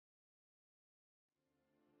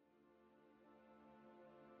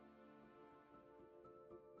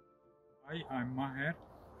Hi, I'm Maher,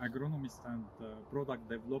 agronomist and product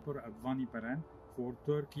developer at Iperen for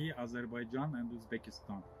Turkey, Azerbaijan and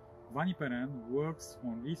Uzbekistan. Iperen works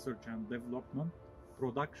on research and development,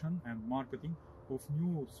 production and marketing of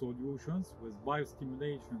new solutions with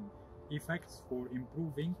biostimulation effects for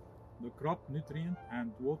improving the crop nutrient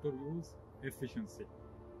and water use efficiency.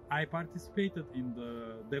 I participated in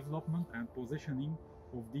the development and positioning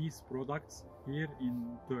of these products here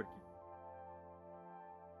in Turkey.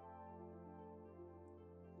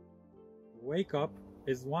 Wake Up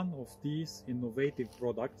is one of these innovative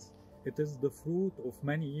products. It is the fruit of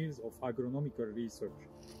many years of agronomical research.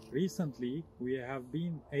 Recently, we have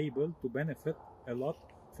been able to benefit a lot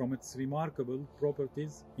from its remarkable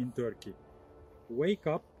properties in Turkey. Wake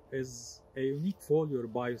Up is a unique foliar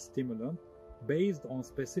biostimulant based on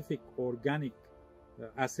specific organic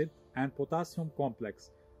acid and potassium complex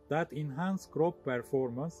that enhance crop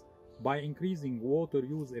performance by increasing water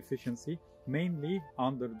use efficiency, mainly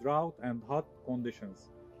under drought and hot conditions.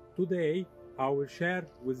 Today, I will share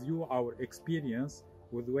with you our experience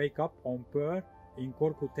with Wake Up on Pear in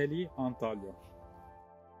Korkuteli, Antalya.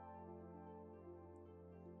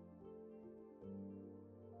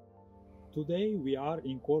 Today we are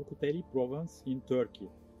in Korkuteli province in Turkey.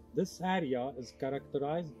 This area is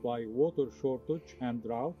characterized by water shortage and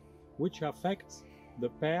drought, which affects the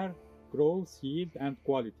pear growth, yield and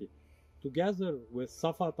quality. Together with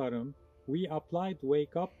Safa Tarım, we applied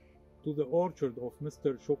Wake Up to the orchard of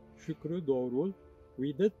Mr. Şükrü Doğrul.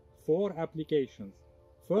 We did 4 applications.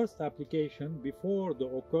 First application before the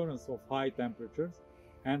occurrence of high temperatures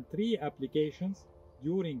and 3 applications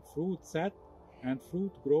during fruit set and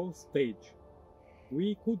fruit growth stage.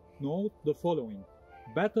 We could note the following: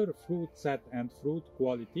 better fruit set and fruit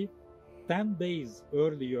quality, 10 days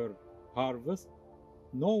earlier harvest,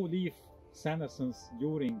 no leaf senescence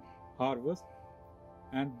during harvest,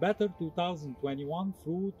 and better 2021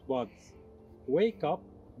 fruit buds. Wake Up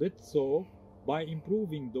did so by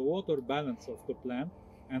improving the water balance of the plant,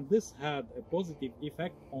 and this had a positive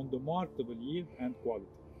effect on the marketable yield and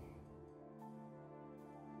quality.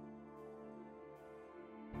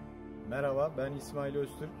 Merhaba, ben İsmail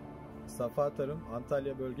Öztürk. Safa Tarım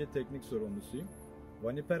Antalya Bölge Teknik Sorumlusuyum.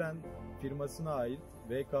 Iperen firmasına ait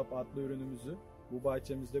Wake Up adlı ürünümüzü bu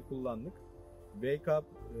bahçemizde kullandık. Wake Up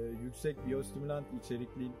yüksek biyostimulant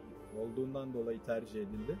içerikli olduğundan dolayı tercih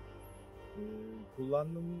edildi.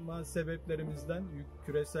 Kullanma sebeplerimizden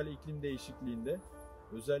küresel iklim değişikliğinde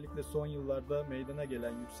özellikle son yıllarda meydana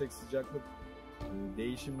gelen yüksek sıcaklık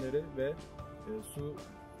değişimleri ve su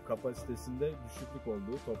kapasitesinde düşüklük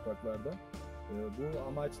olduğu topraklarda. Bu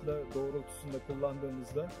amaçla doğrultusunda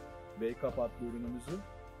kullandığımızda Wake Up adlı ürünümüzü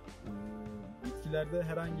bitkilerde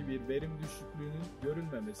herhangi bir verim düşüklüğünün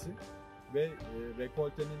görülmemesi ve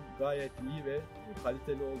rekoltenin gayet iyi ve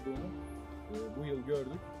kaliteli olduğunu bu yıl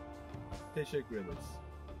gördük. Teşekkür ederiz.